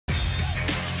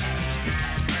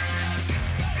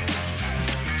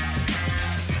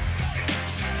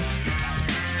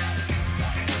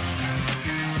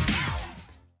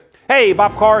Hey,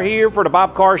 Bob Carr here for the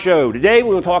Bob Carr Show. Today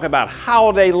we're going to talk about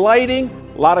holiday lighting.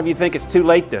 A lot of you think it's too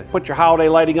late to put your holiday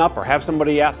lighting up or have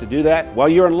somebody out to do that. Well,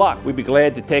 you're in luck. We'd be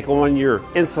glad to take on your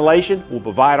installation. We'll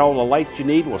provide all the lights you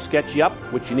need. We'll sketch you up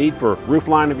what you need for roof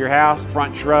line of your house,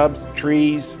 front shrubs,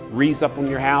 trees, wreaths up on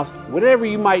your house, whatever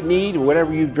you might need or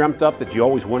whatever you've dreamt up that you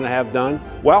always want to have done.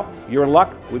 Well, you're in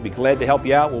luck. We'd be glad to help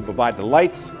you out. We'll provide the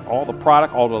lights, all the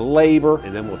product, all the labor,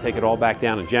 and then we'll take it all back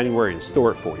down in January and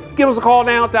store it for you. Give us a call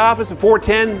now at the office at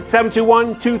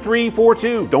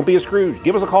 410-721-2342. Don't be a Scrooge.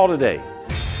 Give us a call today.